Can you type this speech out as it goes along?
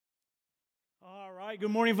All right,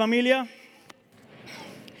 good morning, familia.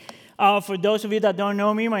 For those of you that don't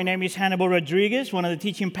know me, my name is Hannibal Rodriguez, one of the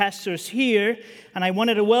teaching pastors here, and I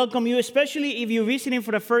wanted to welcome you, especially if you're visiting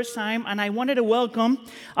for the first time, and I wanted to welcome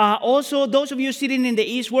also those of you sitting in the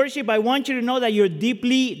East Worship. I want you to know that you're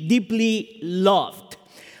deeply, deeply loved.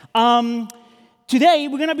 Today,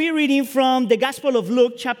 we're going to be reading from the Gospel of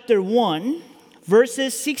Luke, chapter 1,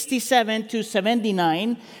 verses 67 to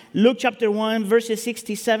 79. Luke chapter 1, verses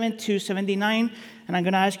 67 to 79. And I'm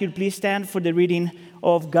going to ask you to please stand for the reading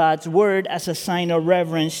of God's word as a sign of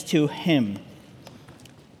reverence to Him.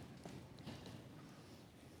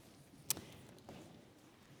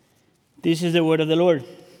 This is the word of the Lord.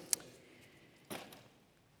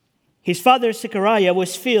 His father Zechariah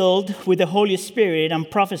was filled with the Holy Spirit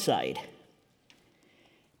and prophesied,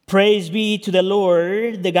 "Praise be to the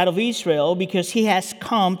Lord, the God of Israel, because He has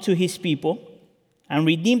come to His people and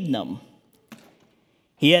redeemed them.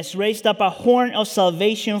 He has raised up a horn of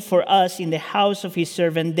salvation for us in the house of His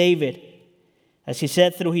servant David. As He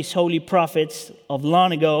said through His holy prophets of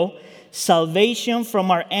long ago, salvation from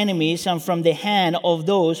our enemies and from the hand of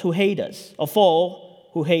those who hate us, of all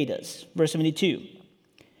who hate us." Verse 72.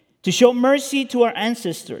 "To show mercy to our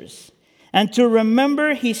ancestors and to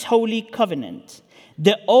remember His holy covenant,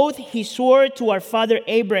 the oath He swore to our father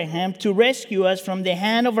Abraham to rescue us from the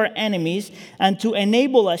hand of our enemies and to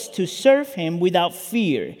enable us to serve Him without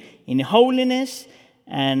fear, in holiness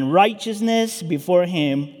and righteousness before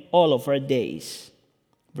Him all of our days."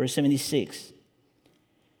 Verse 76.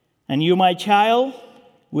 "And you, my child,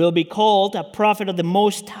 will be called a prophet of the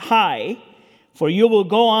Most High, for you will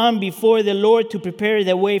go on before the Lord to prepare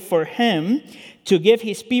the way for Him, to give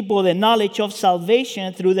His people the knowledge of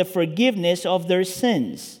salvation through the forgiveness of their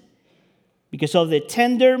sins, because of the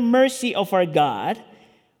tender mercy of our God,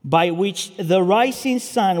 by which the rising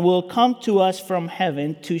sun will come to us from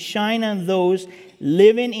heaven to shine on those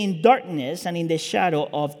living in darkness and in the shadow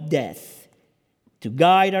of death, to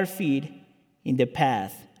guide our feet in the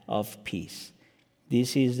path of peace."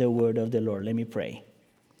 This is the word of the Lord. Let me pray.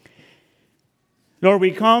 Lord, we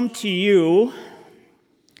come to you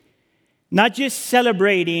not just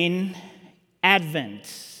celebrating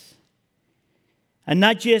Advent and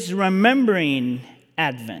not just remembering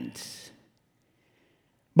Advent,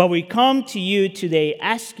 but we come to you today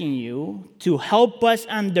asking you to help us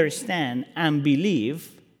understand and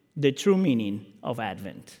believe the true meaning of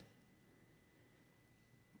Advent.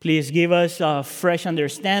 Please give us a fresh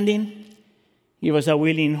understanding, give us a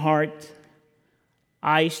willing heart,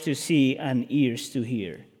 eyes to see and ears to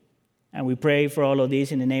hear. And we pray for all of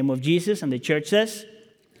this in the name of Jesus. And the church says,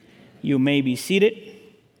 you may be seated.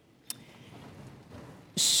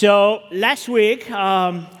 So last week,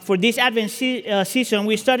 for this Advent season,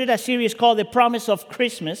 we started a series called The Promise of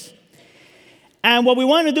Christmas. And what we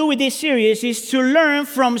want to do with this series is to learn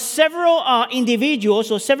from several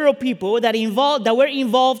individuals or several people that were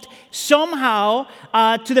involved somehow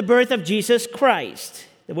to the birth of Jesus Christ.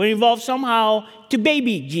 That were involved somehow to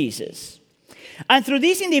baby Jesus. And through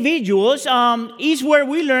these individuals is where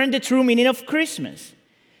we learn the true meaning of Christmas.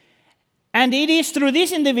 And it is through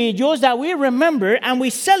these individuals that we remember and we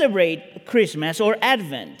celebrate Christmas or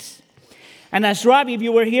Advent. And as Rob, if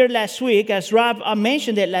you were here last week, as Rob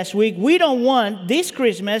mentioned it last week, we don't want this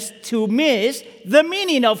Christmas to miss the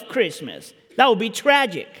meaning of Christmas. That would be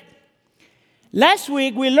tragic. Last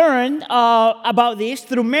week we learned about this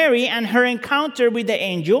through Mary and her encounter with the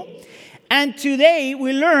angel. And today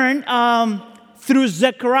we learn through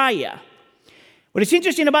Zechariah. What is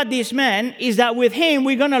interesting about this man is that with him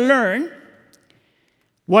we're going to learn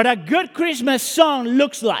what a good Christmas song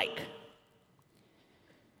looks like.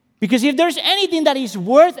 Because if there's anything that is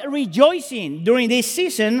worth rejoicing during this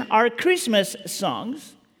season, are Christmas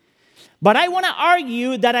songs. But I want to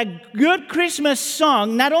argue that a good Christmas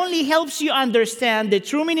song not only helps you understand the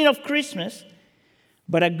true meaning of Christmas,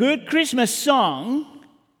 but a good Christmas song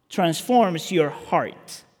transforms your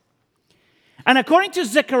heart. And according to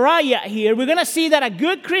Zechariah here, we're going to see that a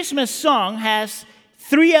good Christmas song has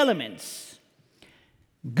three elements: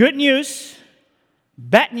 good news,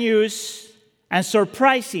 bad news, and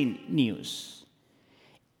surprising news.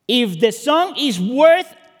 If the song is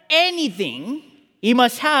worth anything, it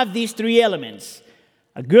must have these three elements: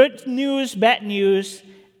 a good news, bad news,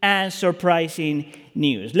 and surprising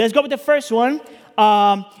news. Let's go with the first one,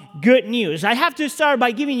 good news. I have to start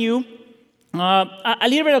by giving you a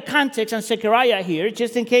little bit of context on Zechariah here,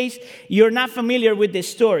 just in case you're not familiar with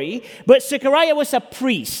this story. But Zechariah was a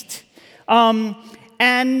priest.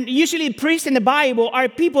 And usually priests in the Bible are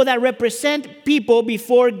people that represent people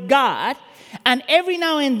before God. And every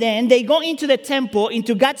now and then they go into the temple,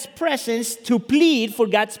 into God's presence to plead for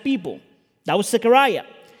God's people. That was Zechariah.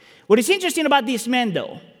 What is interesting about this man,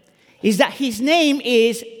 though, is that his name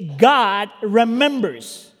is God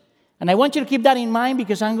Remembers. And I want you to keep that in mind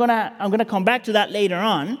because I'm gonna come back to that later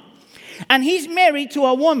on. And he's married to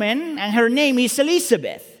a woman, and her name is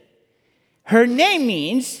Elizabeth. Her name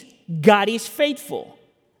means God is faithful.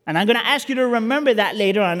 And I'm going to ask you to remember that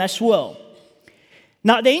later on as well.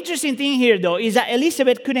 Now, the interesting thing here, though, is that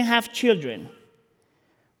Elizabeth couldn't have children.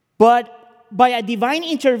 But by a divine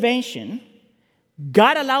intervention,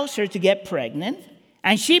 God allows her to get pregnant,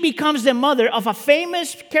 and she becomes the mother of a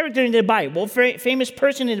famous character in the Bible, famous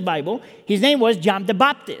person in the Bible. His name was John the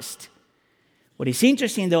Baptist. What is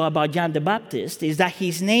interesting, though, about John the Baptist is that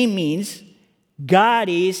his name means God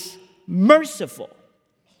is merciful.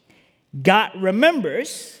 God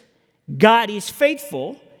remembers, God is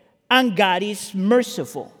faithful, and God is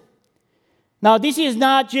merciful. Now, this is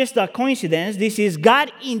not just a coincidence. This is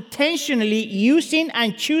God intentionally using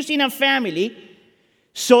and choosing a family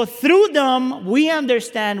so through them we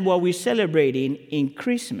understand what we're celebrating in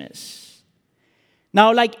Christmas.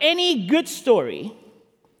 Now, like any good story,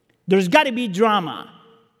 there's got to be drama.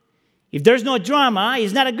 If there's no drama,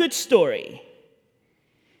 it's not a good story.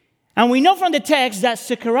 And we know from the text that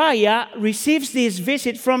Zechariah receives this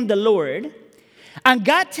visit from the Lord, and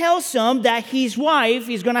God tells him that his wife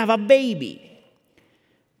is going to have a baby.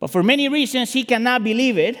 But for many reasons, he cannot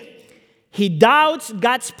believe it. He doubts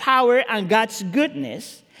God's power and God's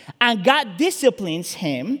goodness, and God disciplines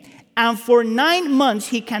him, and for 9 months,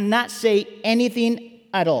 he cannot say anything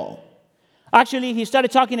at all. Actually, he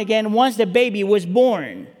started talking again once the baby was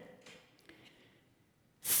born.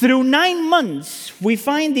 Through 9 months, we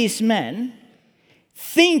find this man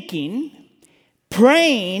thinking,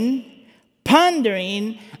 praying,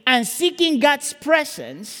 pondering, and seeking God's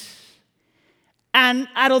presence. And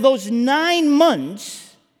out of those 9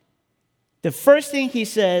 months, the first thing he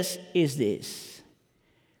says is this: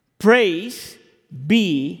 praise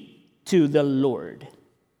be to the Lord.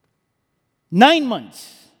 9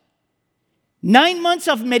 months. 9 months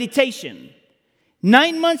of meditation.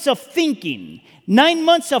 9 months of thinking. 9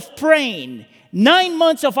 months of praying. 9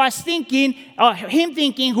 months of us thinking, him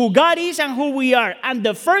thinking who God is and who we are. And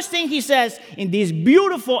the first thing he says in this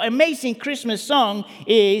beautiful, amazing Christmas song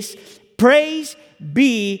is, praise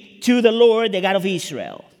be to the Lord, the God of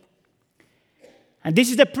Israel. And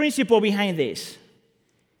this is the principle behind this.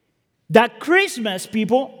 That Christmas,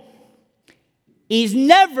 people, is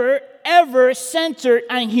never, ever centered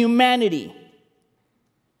on humanity.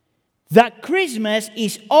 That Christmas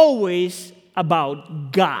is always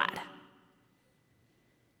about God.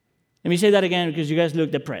 Let me say that again because you guys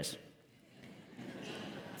look depressed.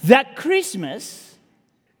 That Christmas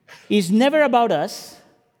is never about us.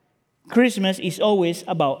 Christmas is always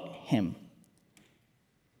about Him.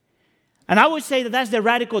 And I would say that that's the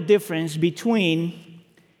radical difference between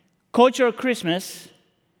cultural Christmas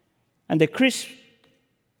and the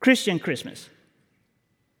Christian Christmas.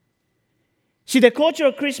 See, the culture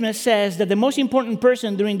of Christmas says that the most important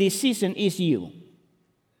person during this season is you.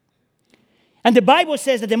 And the Bible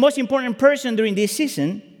says that the most important person during this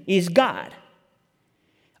season is God.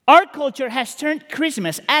 Our culture has turned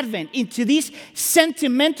Christmas, Advent, into this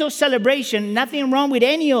sentimental celebration. Nothing wrong with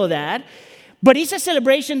any of that. But it's a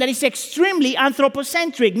celebration that is extremely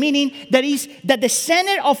anthropocentric, meaning that the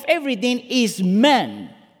center of everything is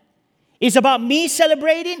man. It's about me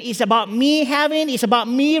celebrating. It's about me having. It's about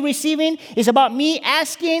me receiving. It's about me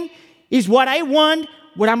asking. It's what I want,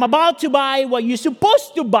 what I'm about to buy, what you're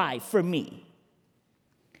supposed to buy for me.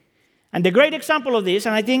 And the great example of this,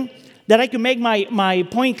 and I think that I can make my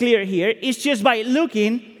point clear here, is just by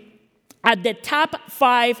looking at the top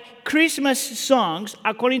 5 Christmas songs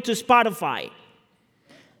according to Spotify.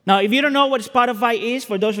 Now, if you don't know what Spotify is,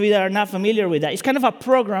 for those of you that are not familiar with that, it's kind of a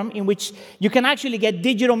program in which you can actually get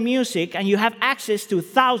digital music and you have access to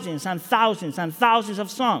thousands and thousands and thousands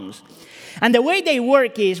of songs. And the way they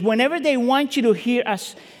work is whenever they want you to hear a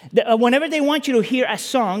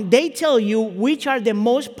song, they tell you which are the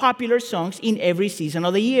most popular songs in every season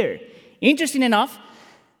of the year. Interesting enough,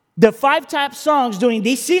 the 5 top songs during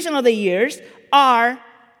this season of the years are,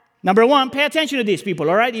 number 1, pay attention to these people,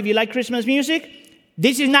 all right? If you like Christmas music,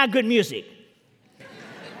 this is not good music.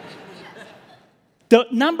 The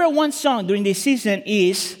number 1 song during this season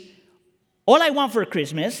is All I Want for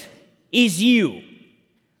Christmas Is You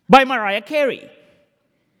by Mariah Carey.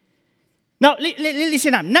 Now,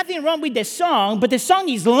 listen up. Nothing wrong with the song, but the song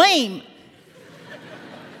is lame.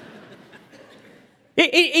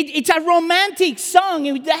 It's a romantic song.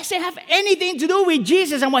 It doesn't have anything to do with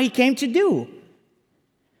Jesus and what He came to do.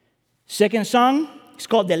 Second song is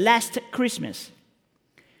called The Last Christmas.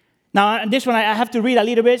 Now, this one I have to read a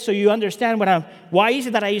little bit so you understand why is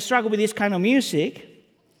it that I struggle with this kind of music.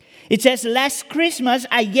 It says, last Christmas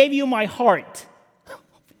I gave you my heart.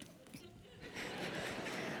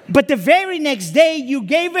 But the very next day you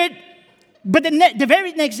gave it,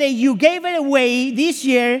 away this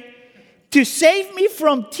year. To save me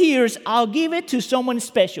from tears, I'll give it to someone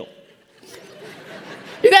special.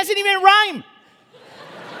 It doesn't even rhyme.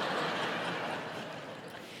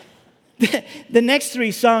 The next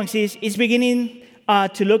three songs is beginning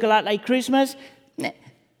to look a lot like Christmas.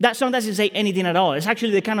 That song doesn't say anything at all. It's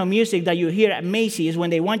actually the kind of music that you hear at Macy's when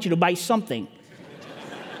they want you to buy something.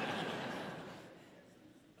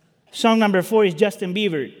 Song number 4 is Justin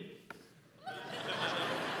Bieber.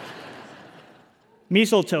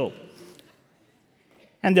 Mistletoe.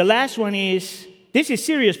 And the last one is, this is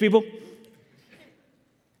serious, people.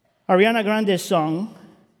 Ariana Grande's song,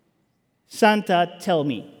 Santa Tell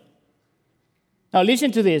Me. Now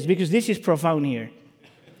listen to this, because this is profound here.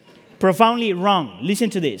 Profoundly wrong. Listen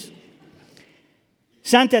to this.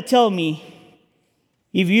 Santa, tell me,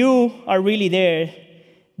 if you are really there,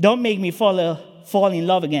 don't make me fall in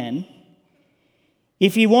love again.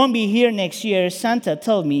 If he won't be here next year, Santa,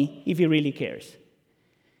 tell me if he really cares.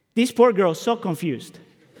 This poor girl is so confused.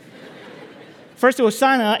 First of all,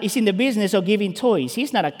 Santa is in the business of giving toys.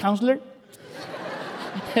 He's not a counselor.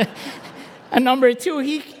 And number 2,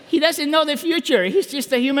 he doesn't know the future. He's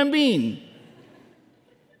just a human being.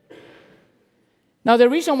 Now, the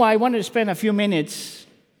reason why I wanted to spend a few minutes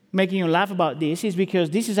making you laugh about this is because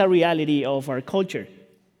this is a reality of our culture.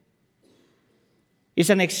 It's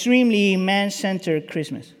an extremely man-centered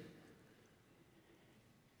Christmas.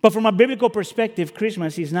 But from a biblical perspective,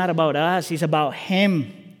 Christmas is not about us, it's about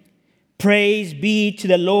Him. Praise be to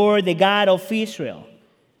the Lord, the God of Israel.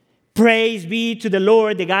 Praise be to the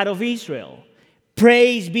Lord, the God of Israel.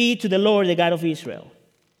 Praise be to the Lord, the God of Israel.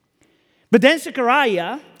 But then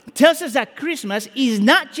Zechariah tells us that Christmas is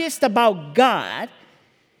not just about God,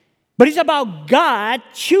 but it's about God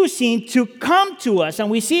choosing to come to us. And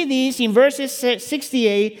we see this in verses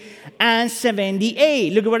 68 and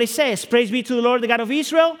 78. Look at what it says. Praise be to the Lord, the God of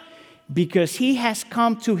Israel, because He has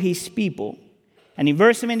come to His people. And in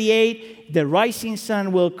verse 78, the rising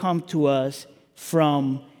sun will come to us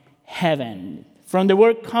from heaven. From the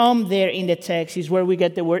word come there in the text is where we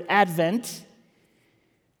get the word Advent,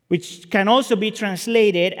 which can also be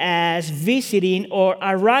translated as visiting or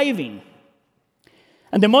arriving.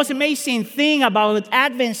 And the most amazing thing about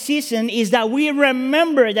Advent season is that we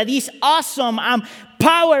remember that this awesome and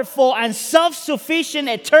powerful and self-sufficient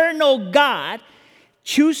eternal God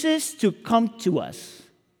chooses to come to us.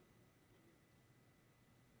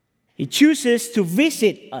 He chooses to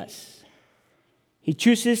visit us. He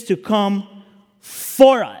chooses to come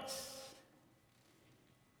for us.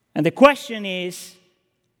 And the question is,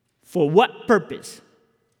 for what purpose?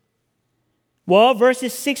 Well,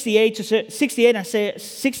 verses 68 and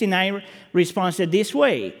 69 responds this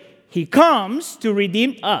way. He comes to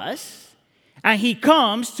redeem us, and He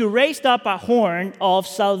comes to raise up a horn of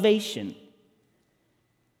salvation.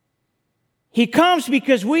 He comes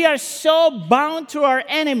because we are so bound to our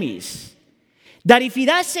enemies that if He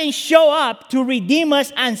doesn't show up to redeem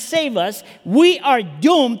us and save us, we are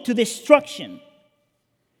doomed to destruction.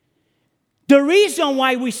 The reason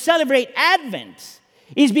why we celebrate Advent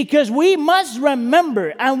is because we must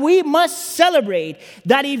remember and we must celebrate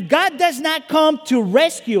that if God does not come to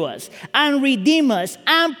rescue us and redeem us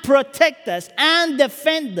and protect us and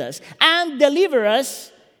defend us and deliver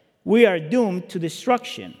us, we are doomed to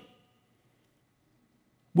destruction.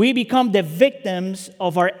 We become the victims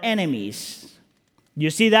of our enemies. You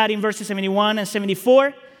see that in verses 71 and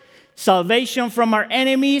 74. Salvation from our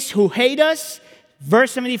enemies who hate us.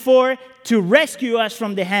 Verse 74, to rescue us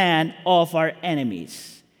from the hand of our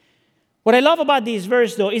enemies. What I love about this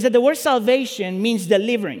verse, though, is that the word salvation means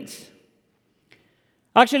deliverance.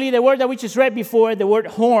 Actually, the word that we just read before, the word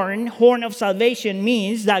horn of salvation,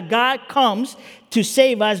 means that God comes to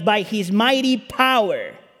save us by His mighty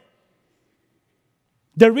power.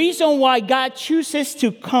 The reason why God chooses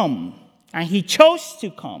to come, and He chose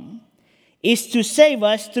to come, is to save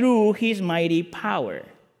us through His mighty power.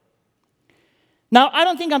 Now, I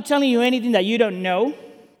don't think I'm telling you anything that you don't know,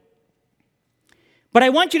 but I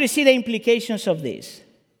want you to see the implications of this.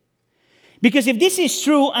 Because if this is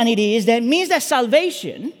true, and it is, then it means that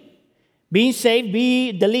salvation, being saved,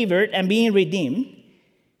 being delivered, and being redeemed,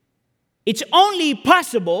 it's only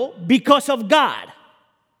possible because of God.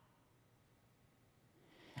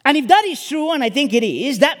 And if that is true, and I think it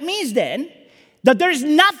is, that means then that there's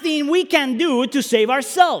nothing we can do to save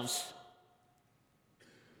ourselves.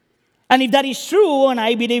 And if that is true, and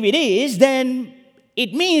I believe it is, then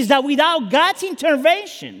it means that without God's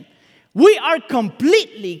intervention, we are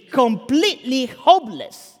completely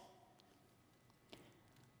hopeless.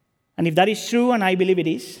 And if that is true, and I believe it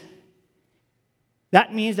is,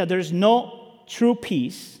 that means that there's no true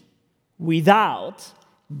peace without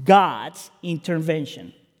God's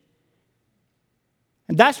intervention.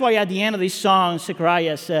 And that's why at the end of this song,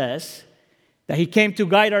 Zechariah says that he came to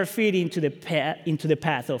guide our feet into the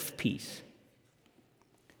path of peace.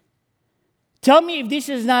 Tell me if this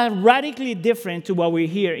is not radically different to what we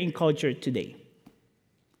hear in culture today.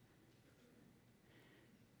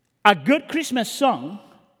 A good Christmas song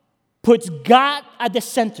puts God at the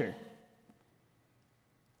center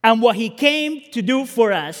and what he came to do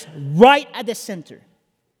for us right at the center.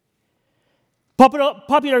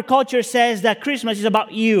 Popular culture says that Christmas is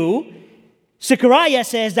about you. Zechariah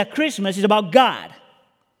says that Christmas is about God.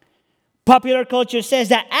 Popular culture says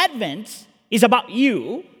that Advent is about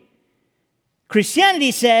you.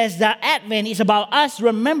 Christianity says that Advent is about us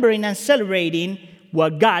remembering and celebrating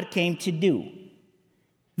what God came to do.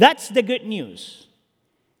 That's the good news.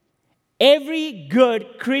 Every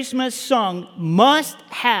good Christmas song must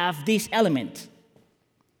have this element.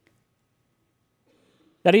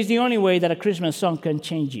 That is the only way that a Christmas song can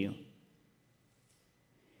change you.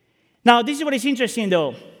 Now, this is what is interesting,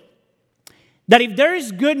 though. That if there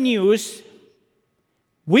is good news,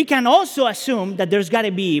 we can also assume that there's got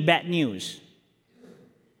to be bad news.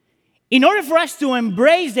 In order for us to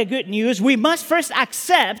embrace the good news, we must first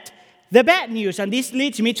accept the bad news. And this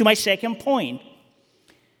leads me to my second point.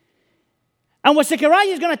 And what Zechariah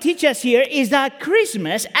is going to teach us here is that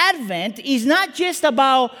Christmas, Advent, is not just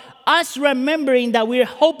about us remembering that we're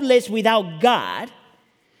hopeless without God,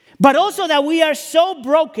 but also that we are so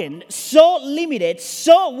broken, so limited,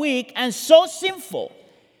 so weak, and so sinful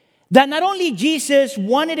that not only Jesus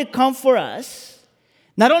wanted to come for us,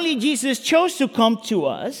 not only Jesus chose to come to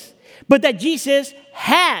us, but that Jesus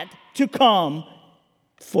had to come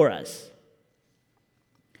for us.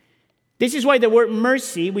 This is why the word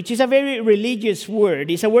mercy, which is a very religious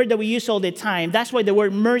word, is a word that we use all the time. That's why the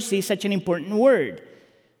word mercy is such an important word.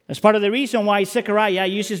 That's part of the reason why Zechariah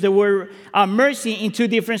uses the word mercy in two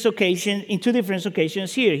different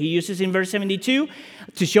occasions here. He uses it in verse 72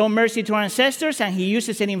 to show mercy to our ancestors, and he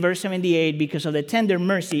uses it in verse 78 because of the tender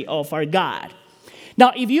mercy of our God.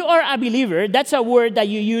 Now, if you are a believer, that's a word that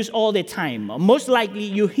you use all the time. Most likely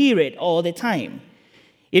you hear it all the time.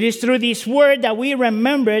 It is through this word that we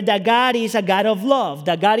remember that God is a God of love,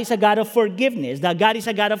 that God is a God of forgiveness, that God is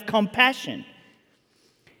a God of compassion.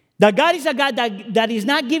 That God is a God that is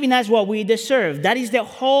not giving us what we deserve. That is the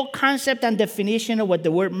whole concept and definition of what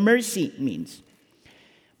the word mercy means.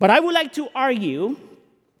 But I would like to argue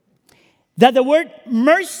that the word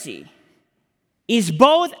mercy is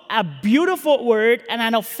both a beautiful word and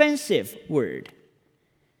an offensive word.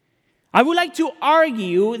 I would like to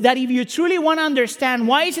argue that if you truly want to understand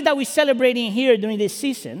why is it that we're celebrating here during this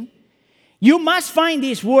season, you must find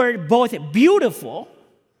this word both beautiful,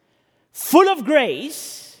 full of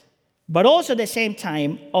grace, but also at the same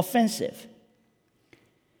time offensive.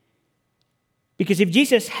 Because if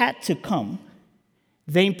Jesus had to come,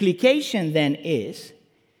 the implication then is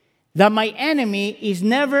that my enemy is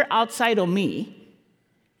never outside of me.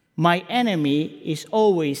 My enemy is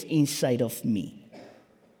always inside of me.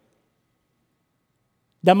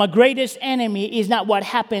 That my greatest enemy is not what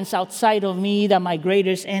happens outside of me, that my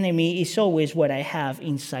greatest enemy is always what I have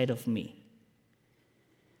inside of me.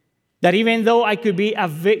 That even though I could be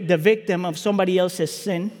the victim of somebody else's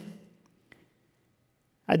sin,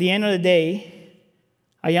 at the end of the day,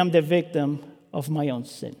 I am the victim of my own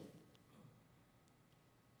sin.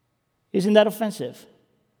 Isn't that offensive?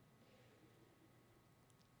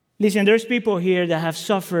 Listen, there's people here that have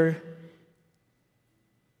suffered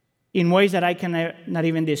in ways that I cannot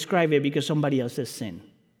even describe it because somebody else has sinned.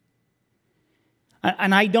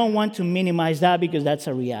 And I don't want to minimize that because that's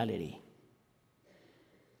a reality.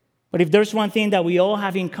 But if there's one thing that we all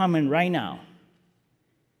have in common right now,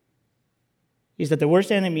 is that the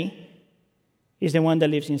worst enemy is the one that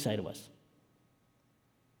lives inside of us.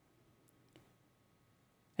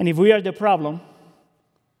 And if we are the problem,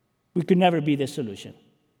 we could never be the solution.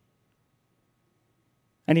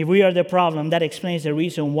 And if we are the problem, that explains the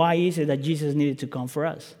reason why is it that Jesus needed to come for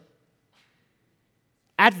us.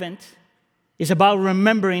 Advent is about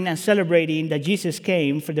remembering and celebrating that Jesus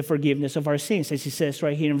came for the forgiveness of our sins, as he says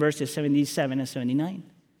right here in verses 77 and 79.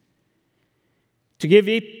 To give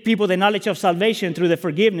people the knowledge of salvation through the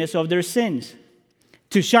forgiveness of their sins.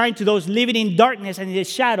 To shine to those living in darkness and in the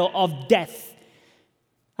shadow of death.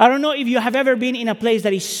 I don't know if you have ever been in a place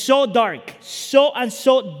that is so dark,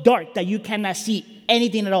 so dark that you cannot see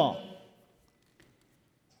anything at all.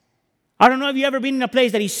 I don't know if you've ever been in a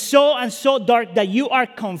place that is so and so dark that you are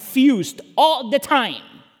confused all the time.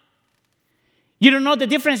 You don't know the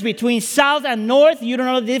difference between south and north. You don't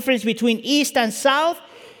know the difference between east and south.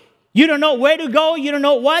 You don't know where to go. You don't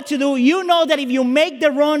know what to do. You know that if you make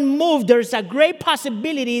the wrong move, there's a great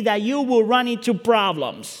possibility that you will run into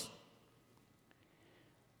problems.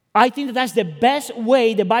 I think that that's the best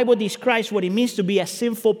way the Bible describes what it means to be a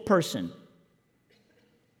sinful person.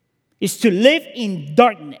 Is to live in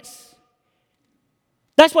darkness.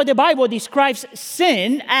 That's why the Bible describes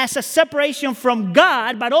sin as a separation from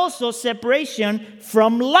God, but also separation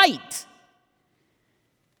from light.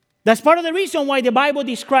 That's part of the reason why the Bible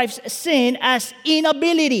describes sin as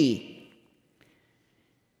inability.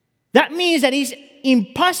 That means that it's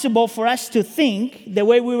impossible for us to think the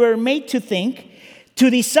way we were made to think,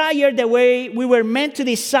 to desire the way we were meant to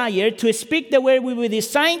desire, to speak the way we were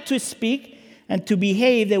designed to speak, and to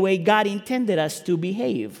behave the way God intended us to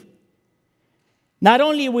behave. Not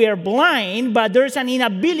only we are blind, but there's an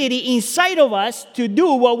inability inside of us to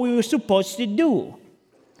do what we were supposed to do.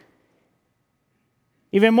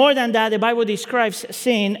 Even more than that, the Bible describes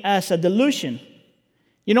sin as a delusion.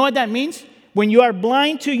 You know what that means? When you are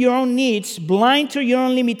blind to your own needs, blind to your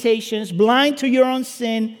own limitations, blind to your own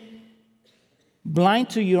sin,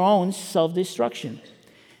 blind to your own self-destruction.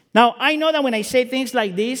 Now, I know that when I say things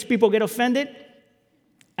like this, people get offended.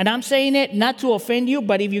 And I'm saying it not to offend you,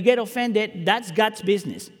 but if you get offended, that's God's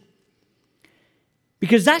business.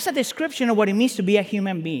 Because that's a description of what it means to be a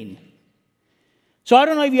human being. So I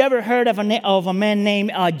don't know if you ever heard of a man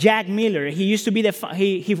named Jack Miller. He used to be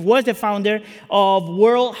he was the founder of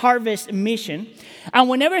World Harvest Mission. And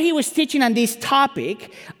whenever he was teaching on this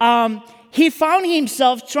topic, he found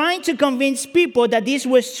himself trying to convince people that this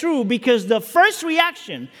was true, because the first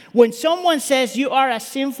reaction when someone says you are a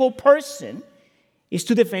sinful person is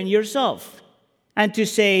to defend yourself and to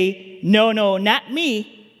say, no, not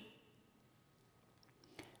me.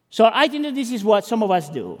 So I think that this is what some of us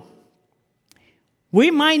do. We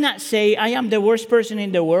might not say, I am the worst person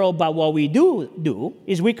in the world, but what we do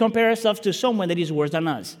is we compare ourselves to someone that is worse than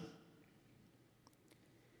us.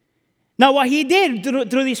 Now, what he did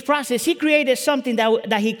through this process, he created something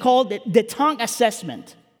that he called the tongue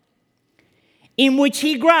assessment, in which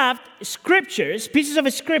he grabbed scriptures, pieces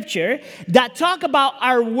of scripture, that talk about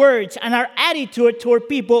our words and our attitude toward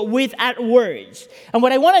people with our words. And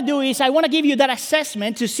what I want to do is I want to give you that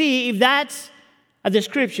assessment to see if that's a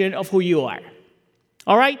description of who you are.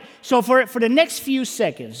 All right? So for the next few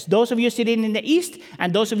seconds, those of you sitting in the east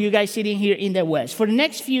and those of you guys sitting here in the west, for the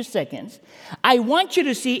next few seconds, I want you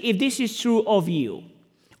to see if this is true of you.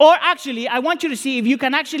 Or actually, I want you to see if you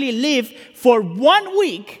can actually live for 1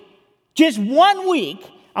 week, just 1 week,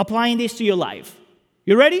 applying this to your life.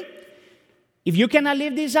 You ready? If you cannot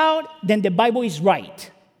live this out, then the Bible is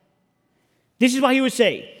right. This is what he would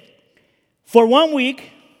say. For 1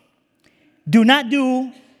 week, do not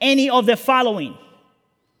do any of the following.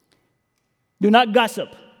 Do not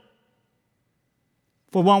gossip.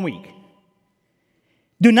 For 1 week.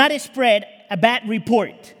 Do not spread a bad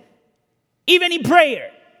report, even in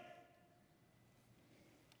prayer.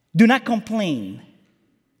 Do not complain.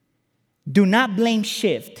 Do not blame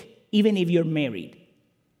shift, even if you're married.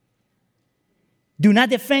 Do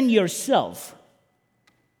not defend yourself.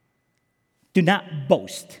 Do not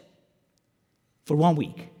boast. For 1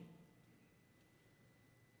 week.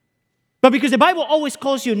 But because the Bible always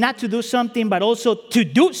calls you not to do something, but also to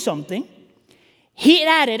do something, he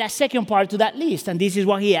added a second part to that list, and this is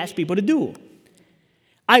what he asked people to do.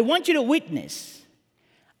 I want you to witness.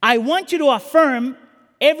 I want you to affirm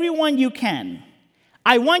everyone you can.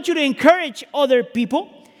 I want you to encourage other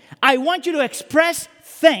people. I want you to express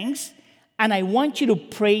thanks, and I want you to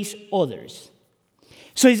praise others.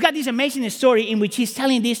 So he's got this amazing story in which he's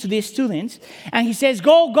telling this to these students. And he says,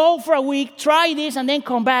 go for a week, try this, and then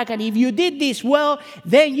come back. And if you did this well,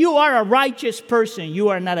 then you are a righteous person. You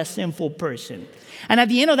are not a sinful person. And at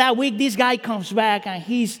the end of that week, this guy comes back and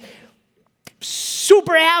he's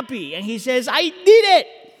super happy. And he says, I did it.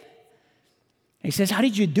 He says, how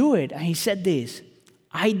did you do it? And he said this,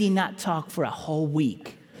 I did not talk for a whole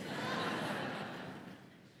week.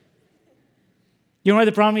 You know what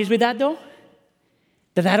the problem is with that, though?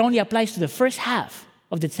 That only applies to the first half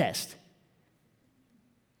of the test.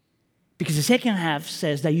 Because the second half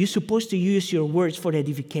says that you're supposed to use your words for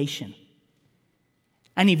edification.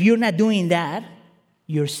 And if you're not doing that,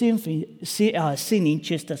 you're sinning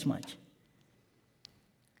just as much.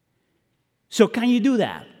 So can you do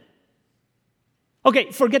that?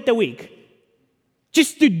 Okay, forget the week.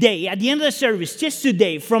 Just today, at the end of the service, just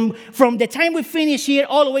today, from the time we finish here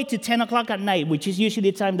all the way to 10 o'clock at night, which is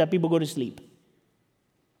usually the time that people go to sleep.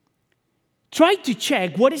 Try to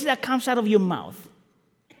check what is that comes out of your mouth.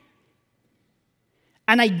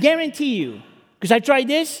 And I guarantee you, because I tried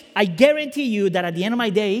this, I guarantee you that at the end of my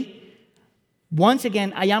day, once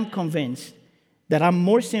again, I am convinced that I'm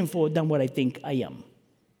more sinful than what I think I am.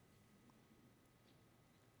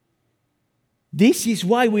 This is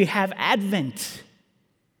why we have Advent.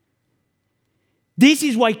 This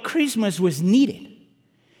is why Christmas was needed.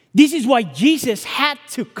 This is why Jesus had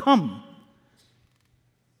to come.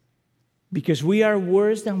 Because we are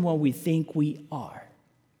worse than what we think we are.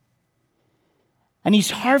 And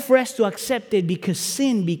it's hard for us to accept it because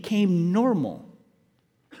sin became normal.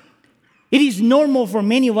 It is normal for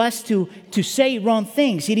many of us to say wrong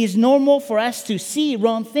things. It is normal for us to see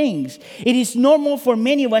wrong things. It is normal for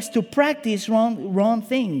many of us to practice wrong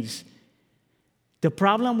things. The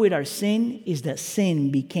problem with our sin is that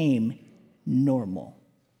sin became normal.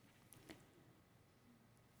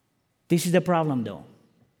 This is the problem, though.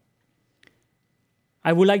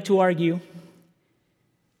 I would like to argue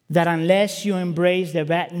that unless you embrace the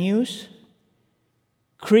bad news,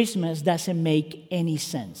 Christmas doesn't make any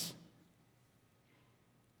sense.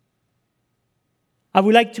 I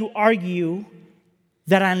would like to argue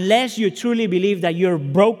that unless you truly believe that you're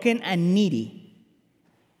broken and needy,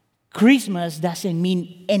 Christmas doesn't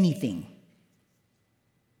mean anything.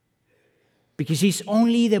 Because it's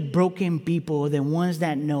only the broken people, the ones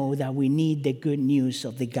that know that we need the good news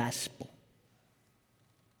of the gospel.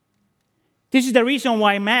 This is the reason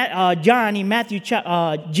why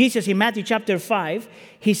Jesus in Matthew chapter 5,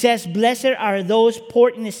 he says, "Blessed are those poor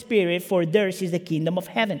in spirit, for theirs is the kingdom of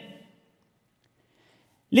heaven."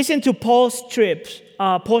 Listen to Paul's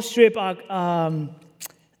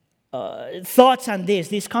thoughts on this.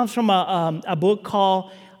 This comes from a book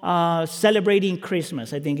called Celebrating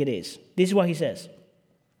Christmas, I think it is. This is what he says.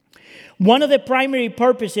 One of the primary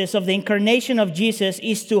purposes of the incarnation of Jesus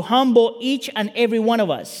is to humble each and every one of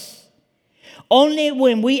us. Only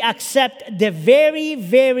when we accept the very,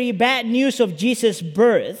 very bad news of Jesus'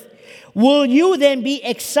 birth will you then be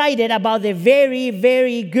excited about the very,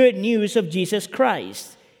 very good news of Jesus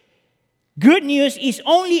Christ. Good news is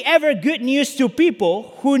only ever good news to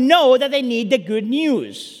people who know that they need the good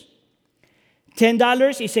news.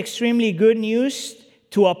 $10 is extremely good news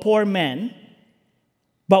to a poor man,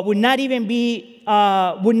 but would not even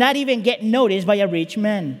get noticed by a rich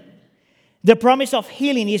man. The promise of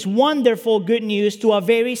healing is wonderful good news to a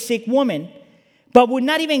very sick woman, but would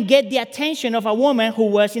not even get the attention of a woman who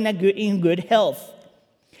was in good health.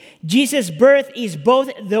 Jesus' birth is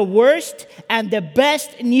both the worst and the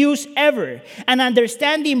best news ever, and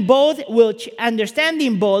understanding both will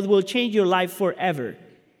change your life forever.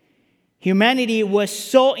 Humanity was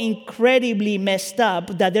so incredibly messed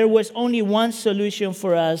up that there was only one solution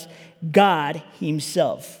for us: God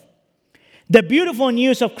Himself. The beautiful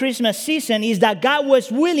news of Christmas season is that God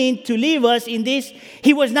was willing to leave us in this.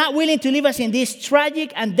 He was not willing to leave us in this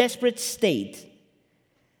tragic and desperate state.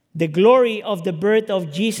 The glory of the birth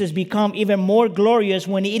of Jesus becomes even more glorious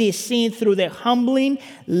when it is seen through the humbling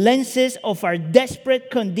lenses of our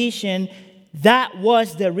desperate condition. That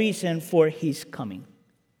was the reason for His coming.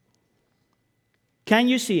 Can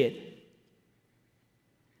you see it?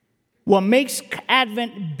 What makes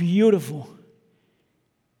Advent beautiful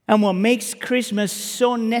and what makes Christmas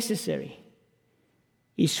so necessary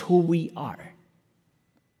is who we are.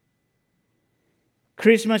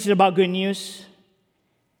 Christmas is about good news.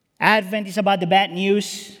 Advent is about the bad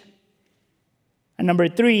news. And number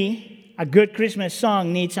 3, a good Christmas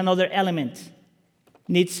song needs another element.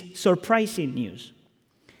 Needs surprising news.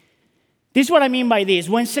 This is what I mean by this.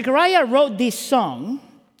 When Zechariah wrote this song,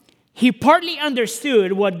 he partly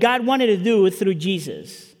understood what God wanted to do through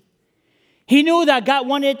Jesus. He knew that God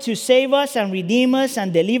wanted to save us and redeem us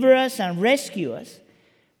and deliver us and rescue us.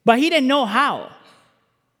 But he didn't know how.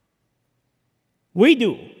 We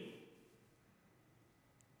do.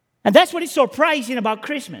 And that's what is surprising about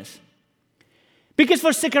Christmas. Because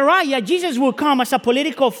for Zechariah, Jesus will come as a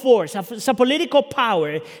political force, as a political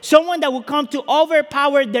power, someone that will come to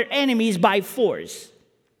overpower their enemies by force.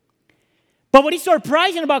 But what is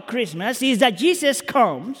surprising about Christmas is that Jesus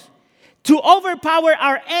comes to overpower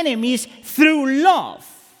our enemies through love.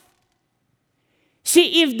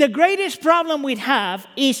 See, if the greatest problem we have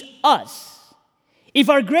is us, if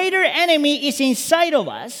our greater enemy is inside of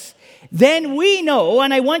us, then we know,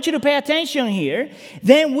 and I want you to pay attention here,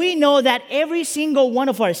 then we know that every single one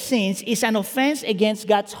of our sins is an offense against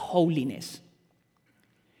God's holiness.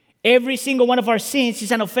 Every single one of our sins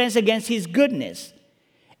is an offense against His goodness.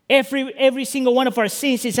 Every single one of our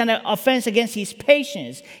sins is an offense against His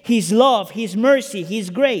patience, His love, His mercy, His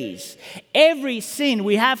grace. Every sin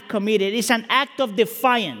we have committed is an act of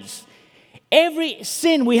defiance. Every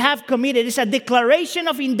sin we have committed is a declaration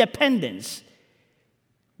of independence.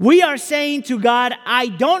 We are saying to God, I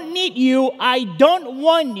don't need you. I don't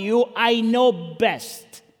want you. I know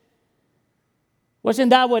best. Wasn't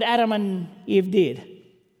that what Adam and Eve did?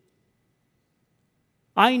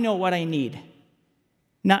 I know what I need,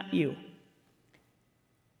 not you.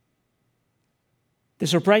 The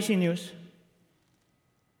surprising news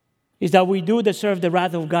is that we do deserve the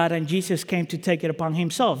wrath of God, and Jesus came to take it upon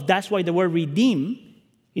himself. That's why the word redeem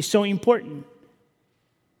is so important.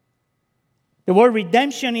 The word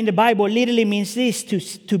redemption in the Bible literally means this,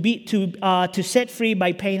 to set free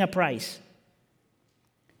by paying a price.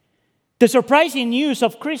 The surprising news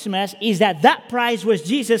of Christmas is that price was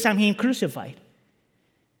Jesus and him crucified.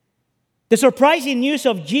 The surprising news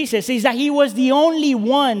of Jesus is that he was the only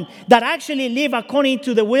one that actually lived according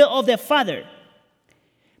to the will of the Father.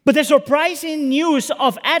 But the surprising news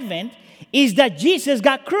of Advent is that Jesus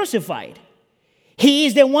got crucified. He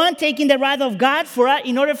is the one taking the wrath of God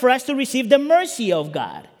in order for us to receive the mercy of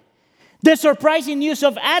God. The surprising news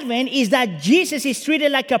of Advent is that Jesus is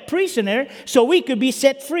treated like a prisoner so we could be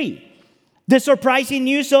set free. The surprising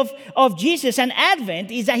news of Jesus and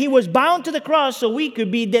Advent is that he was bound to the cross so we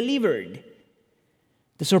could be delivered.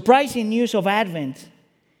 The surprising news of Advent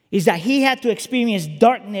is that he had to experience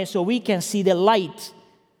darkness so we can see the light.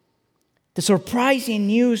 The surprising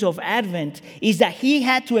news of Advent is that he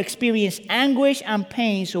had to experience anguish and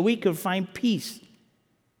pain so we could find peace.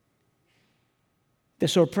 The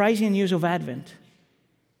surprising news of Advent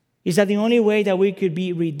is that the only way that we could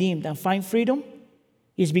be redeemed and find freedom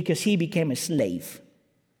is because he became a slave.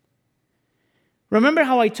 Remember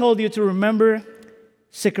how I told you to remember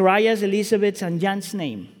Zechariah's, Elizabeth's, and John's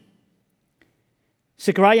name?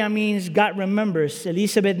 Zechariah means God remembers.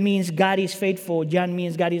 Elizabeth means God is faithful. John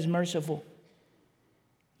means God is merciful.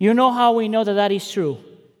 You know how we know that that is true?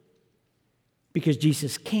 Because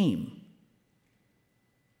Jesus came.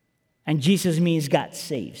 And Jesus means God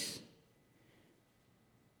saves.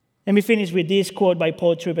 Let me finish with this quote by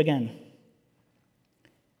Paul Tripp again.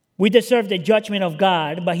 We deserve the judgment of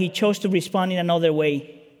God, but he chose to respond in another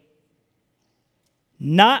way.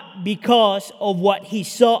 Not because of what he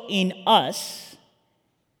saw in us,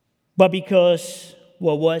 but because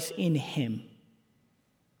what was in him.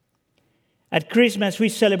 At Christmas, we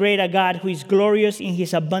celebrate a God who is glorious in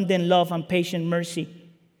his abundant love and patient mercy.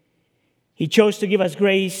 He chose to give us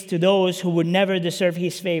grace to those who would never deserve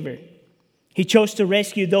his favor. He chose to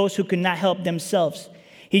rescue those who could not help themselves.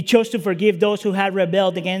 He chose to forgive those who had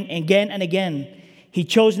rebelled again and again. He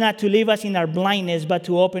chose not to leave us in our blindness, but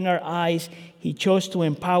to open our eyes. He chose to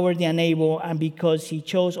empower the unable, and because he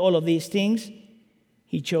chose all of these things,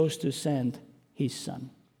 he chose to send his son.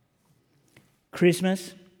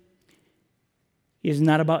 Christmas is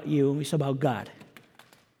not about you, it's about God.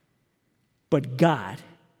 But God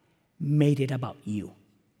made it about you.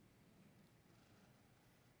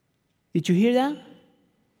 Did you hear that?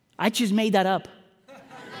 I just made that up.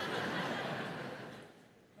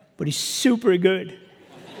 But it's super good.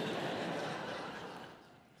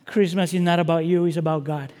 Christmas is not about you, it's about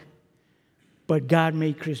God. But God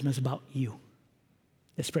made Christmas about you.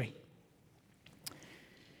 Let's pray.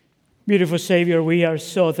 Beautiful Savior, we are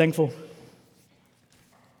so thankful.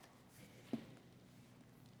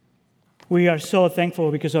 We are so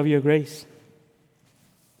thankful because of your grace.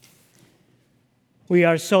 We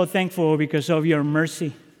are so thankful because of your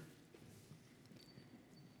mercy.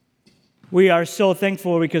 We are so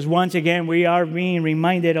thankful because once again we are being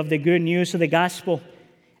reminded of the good news of the gospel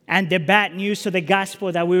and the bad news of the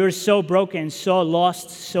gospel, that we were so broken, so lost,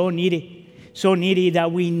 so needy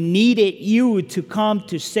that we needed you to come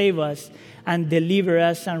to save us and deliver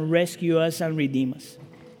us and rescue us and redeem us.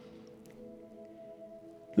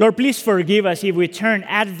 Lord, please forgive us if we turn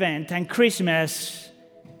Advent and Christmas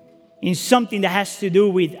in something that has to do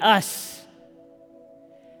with us.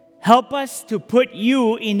 Help us to put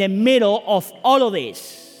you in the middle of all of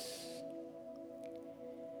this.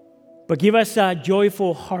 But give us a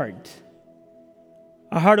joyful heart,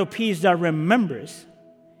 a heart of peace that remembers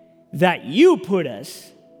that you put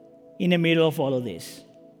us in the middle of all of this.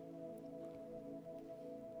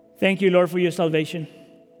 Thank you, Lord, for your salvation.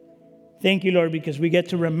 Thank you, Lord, because we get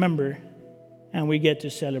to remember and we get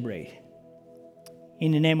to celebrate.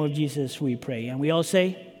 In the name of Jesus, we pray. And we all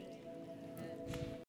say,